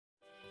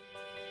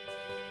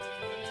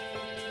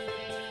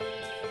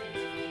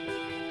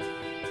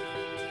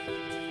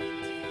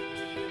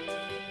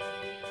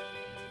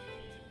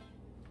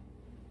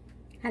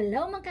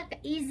Hello mga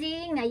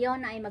ka-easy!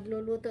 Ngayon ay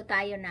magluluto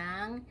tayo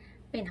ng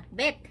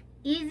pinakbet.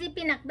 Easy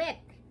pinakbet.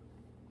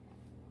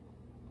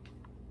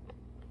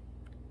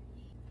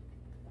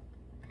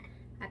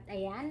 At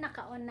ayan,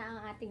 naka-on na ang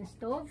ating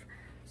stove.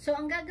 So,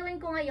 ang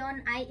gagawin ko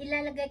ngayon ay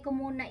ilalagay ko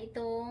muna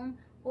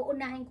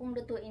uunahin kong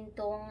lutuin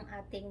itong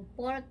ating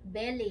pork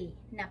belly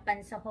na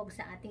pansahog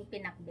sa ating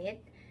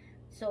pinakbet.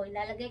 So,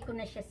 ilalagay ko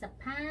na siya sa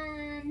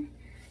pan.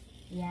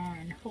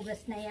 Yan,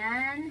 hugas na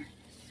yan.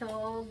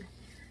 So,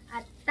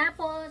 at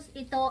tapos,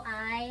 ito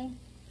ay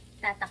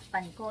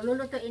tatakpan ko.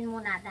 Lulutuin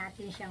muna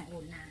natin siyang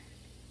una.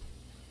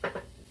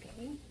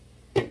 Okay.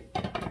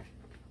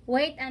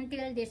 Wait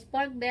until this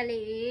pork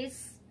belly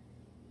is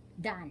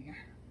done.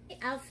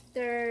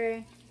 After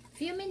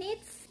few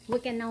minutes,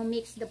 we can now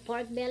mix the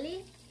pork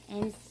belly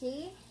and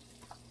see.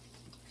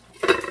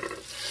 Look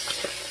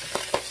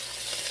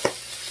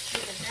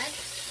at that.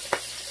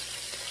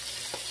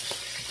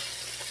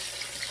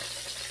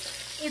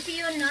 If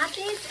you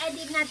notice, I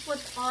did not put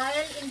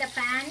oil in the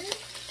pan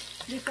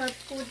before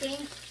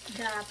putting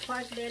the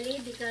pork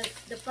belly because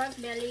the pork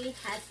belly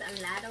has a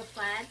lot of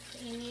fat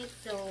in it.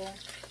 So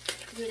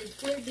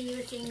we'll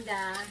be using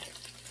the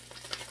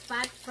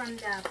fat from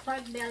the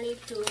pork belly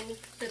to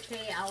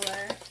saute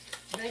our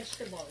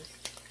vegetables.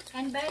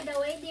 And by the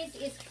way, this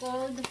is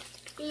called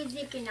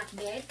easy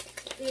pinakbet.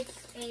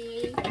 It's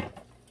a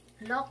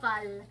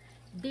local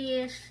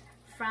dish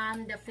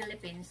from the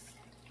Philippines.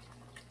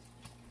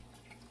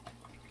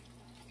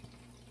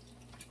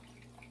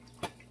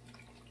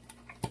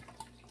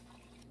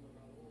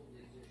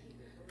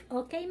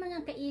 Okay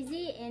mga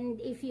ka-easy,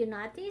 and if you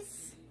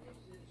notice,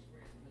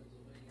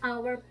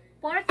 our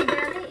pork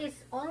belly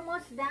is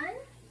almost done.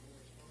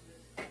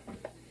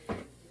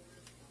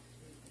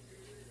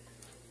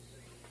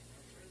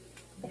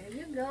 There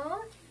you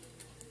go.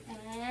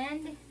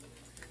 And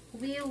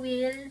we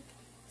will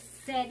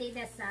set it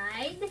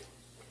aside,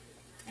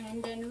 and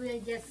then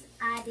we'll just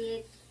add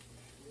it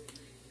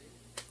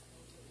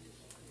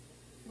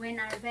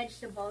when our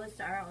vegetables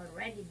are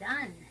already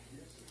done.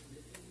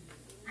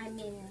 I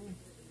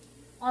mean,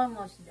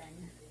 almost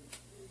done.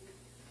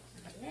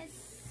 Yes.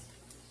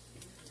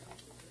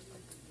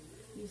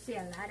 You see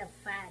a lot of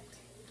fat.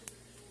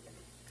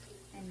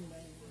 And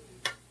then,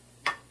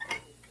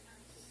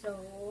 so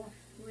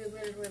we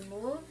will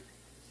remove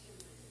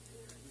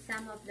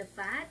some of the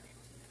fat.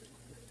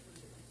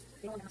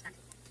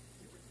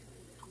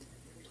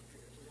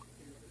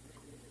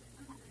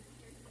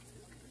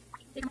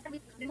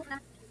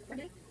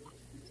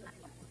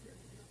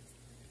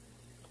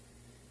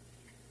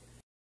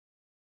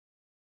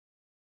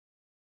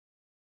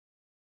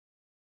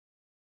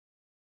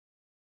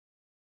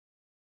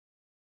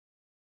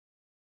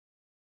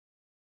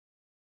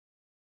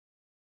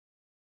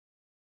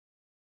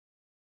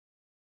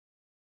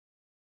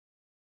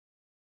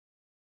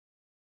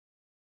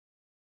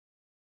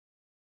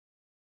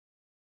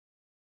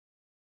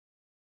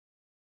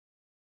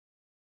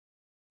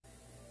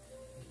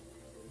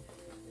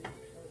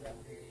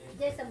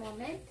 Just a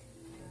moment.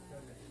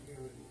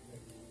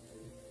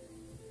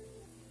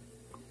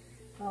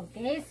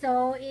 Okay,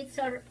 so it's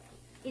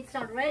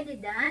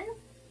already done.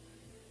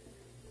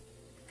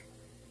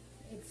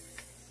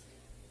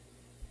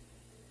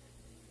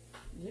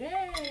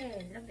 Yeah,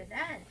 look at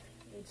that.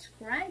 It's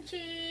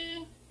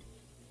crunchy.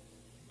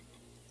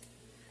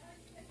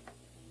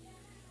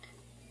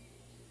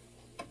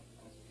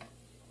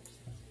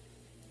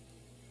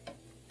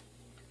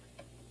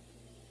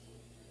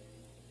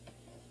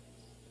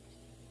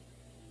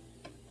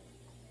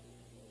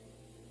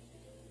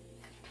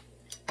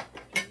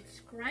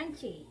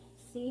 Crunchy.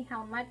 See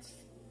how much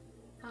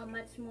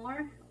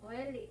more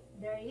oil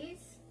there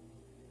is.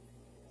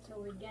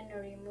 So we're gonna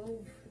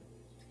remove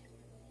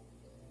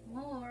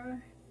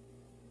more.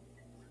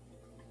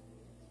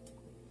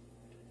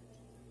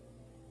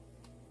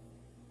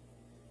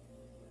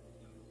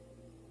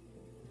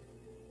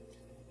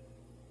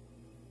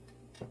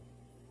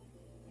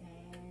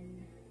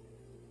 And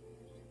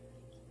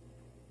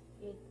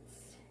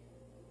it's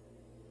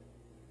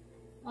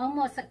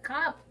almost a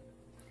cup.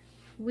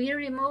 We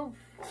remove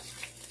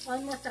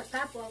almost a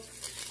cup of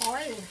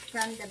oil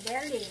from the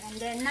belly,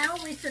 and then now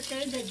we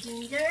saute the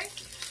ginger.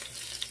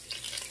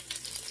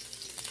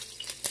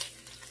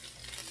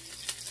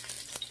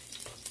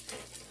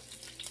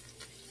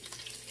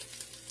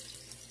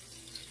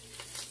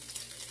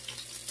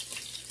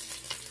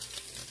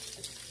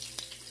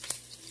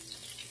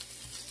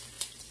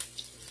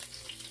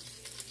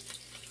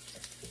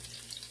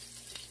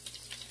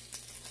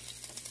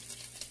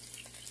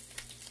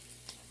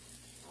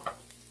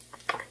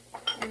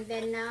 And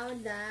then now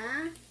the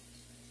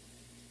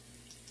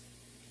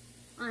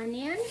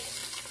onion.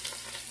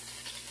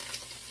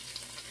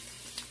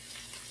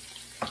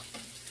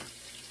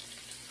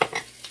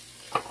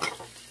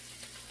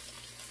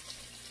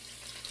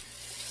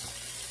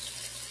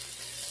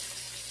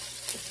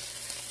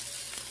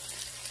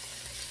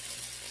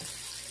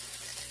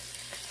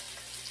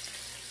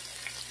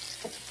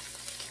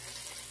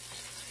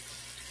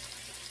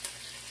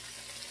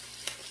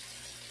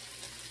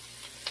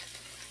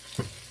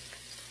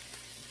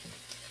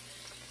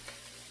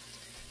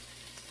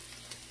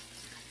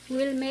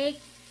 We'll make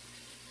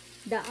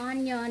the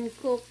onion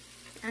cook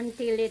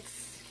until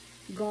it's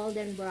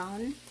golden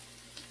brown.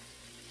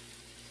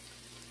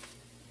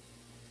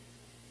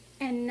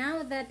 And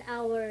now that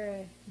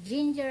our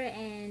ginger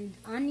and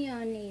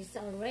onion is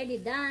already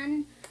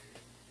done,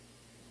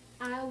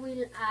 I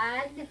will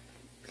add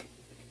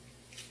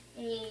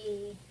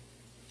a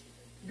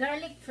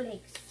garlic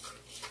flakes.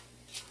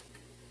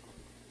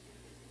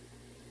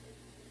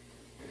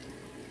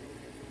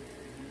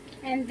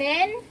 And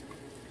then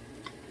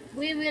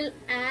we will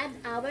add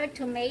our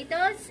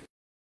tomatoes.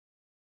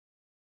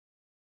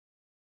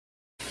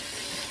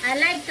 I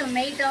like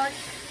tomatoes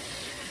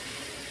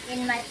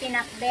in my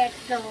pinakbet,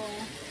 so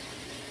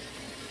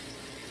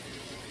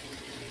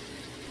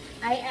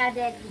I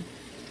added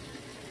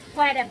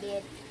quite a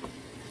bit.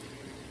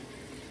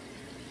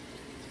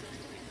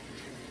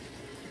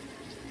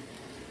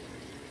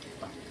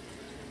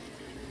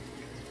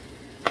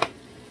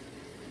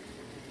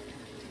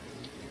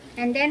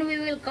 And then we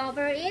will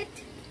cover it.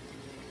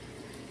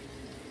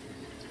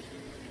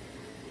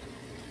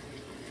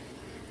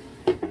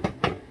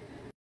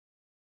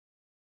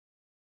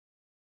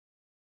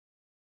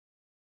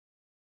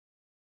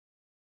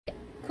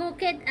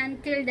 Cook it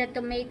until the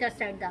tomatoes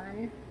are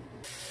done.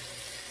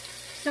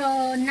 So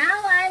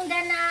now I'm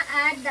gonna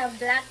add the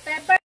black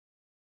pepper.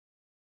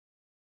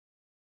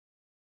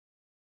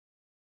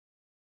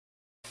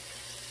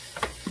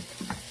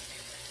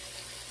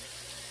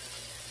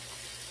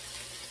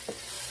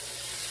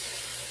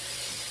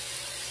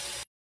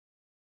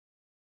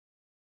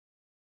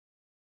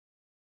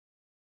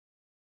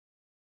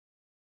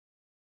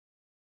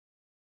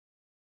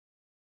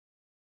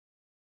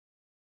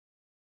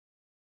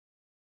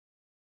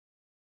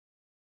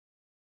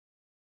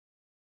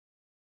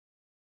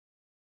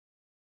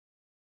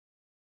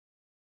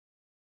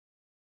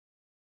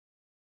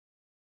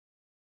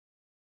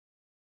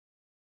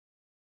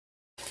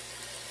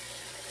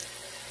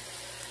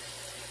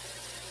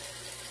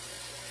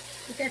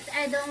 Because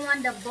I don't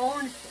want the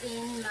bones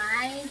in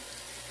my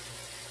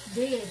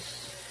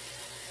dish.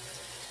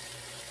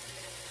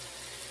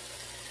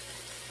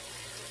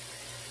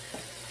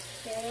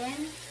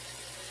 Then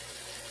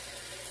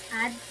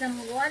add some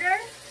water,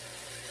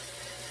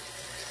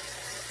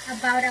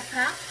 about a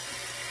cup.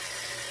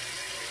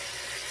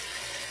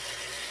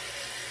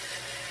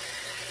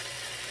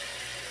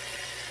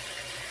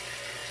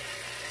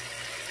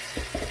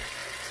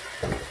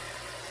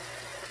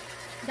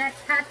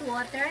 That's hot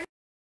water.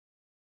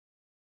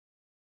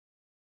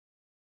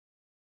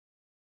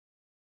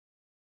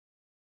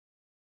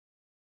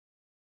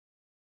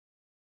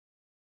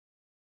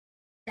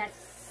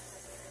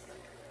 That's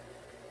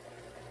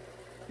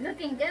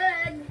looking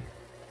good.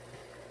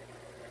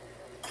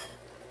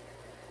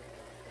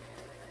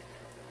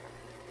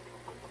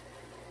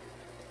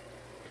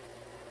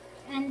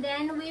 And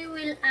then we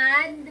will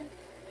add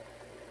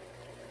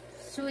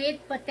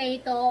sweet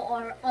potato,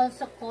 or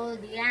also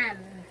called yam.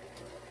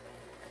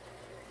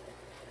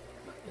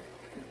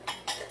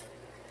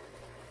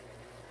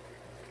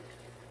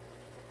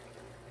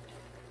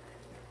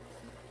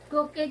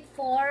 Cook it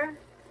for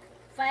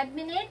 5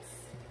 minutes.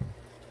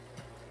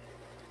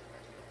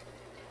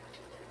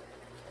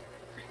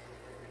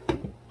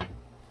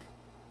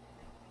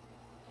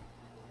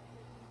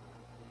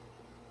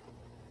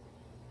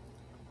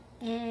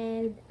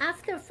 And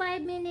after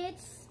 5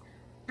 minutes,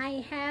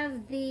 I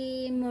have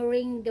the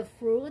moringa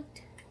fruit.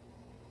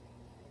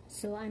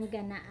 So I'm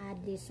gonna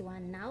add this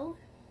one now.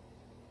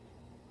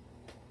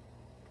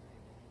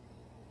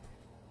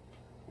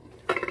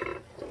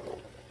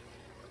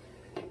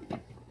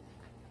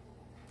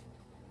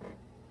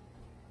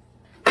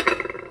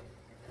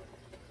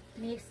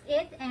 Mix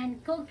it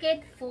and cook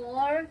it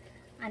for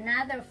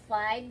another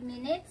 5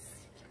 minutes.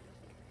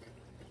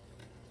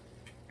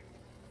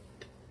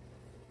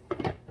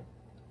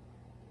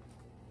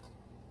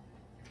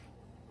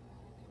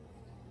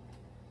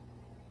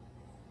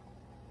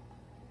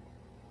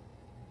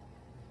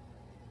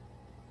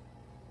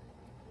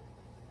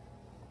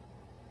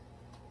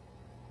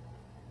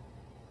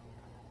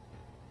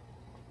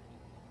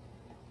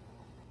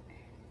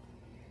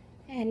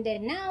 And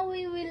then now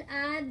we will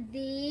add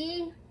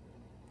the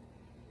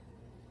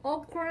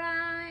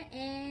okra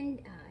and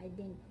I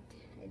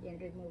didn't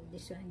remove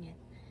this one yet.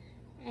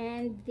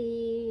 And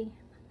the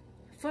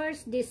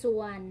first, this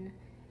one,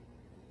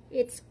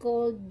 it's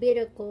called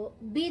bitter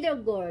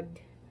gourd.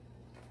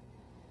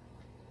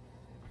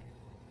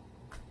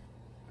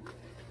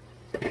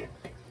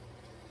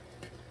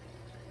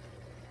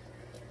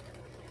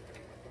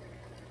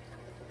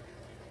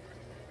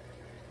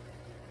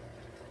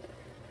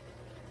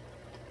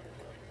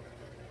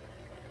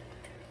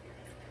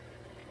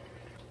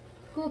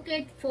 Cook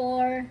it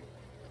for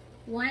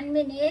 1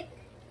 minute,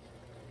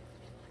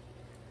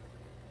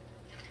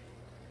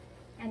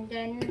 and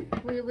then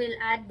we will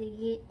add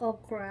the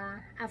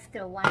okra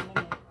after 1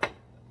 minute.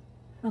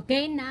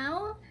 Okay,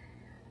 now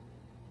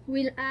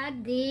we'll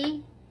add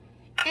the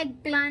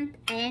eggplant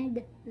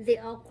and the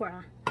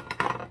okra.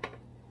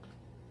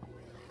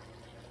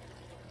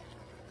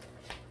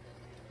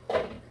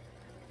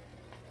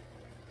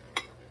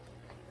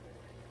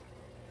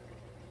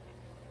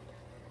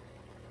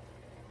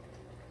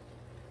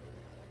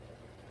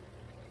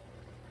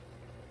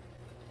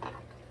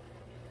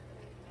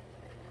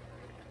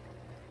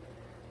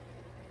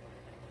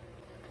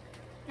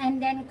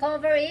 And then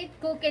cover it,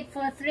 cook it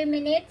for 3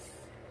 minutes.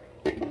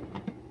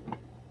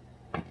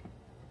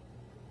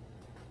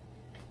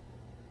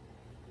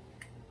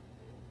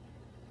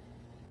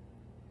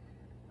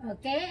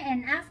 Okay,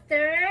 and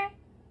after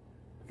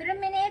 3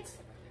 minutes,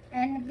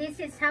 and this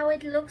is how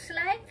it looks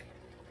like.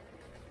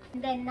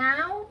 And then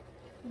now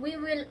we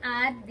will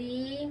add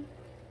the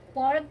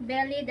pork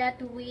belly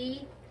that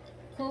we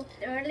cooked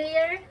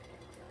earlier.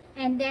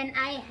 And then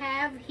I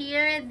have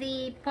here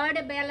the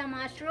portobello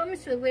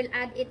mushrooms. We will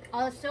add it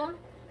also.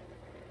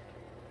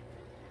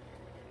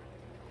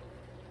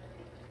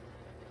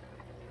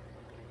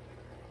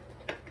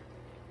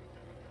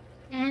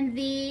 And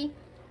the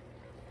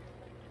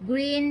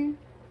green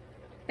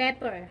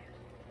pepper.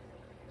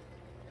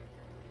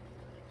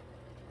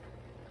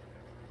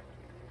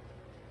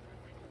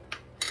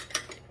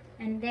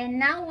 And then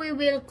now we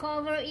will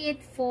cover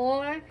it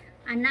for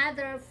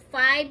another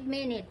 5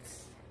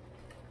 minutes.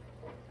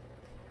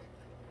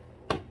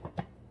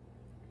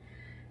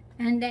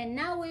 And then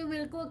now we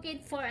will cook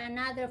it for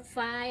another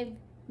 5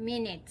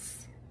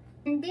 minutes.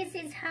 And this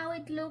is how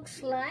it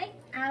looks like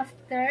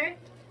after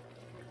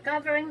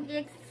covering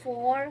it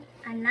for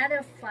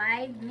another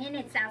 5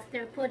 minutes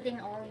after putting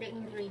all the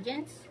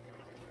ingredients.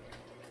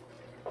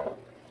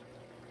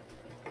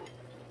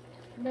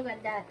 Look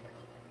at that.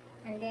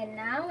 And then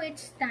now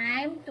it's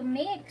time to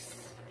mix.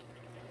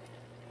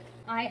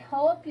 I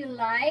hope you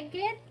like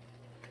it,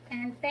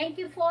 and thank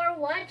you for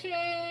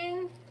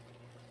watching.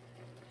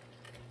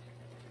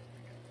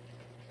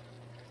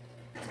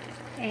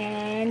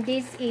 And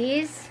this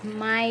is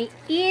my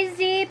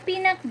easy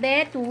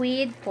pinakbet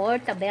with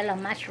portobello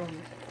mushroom.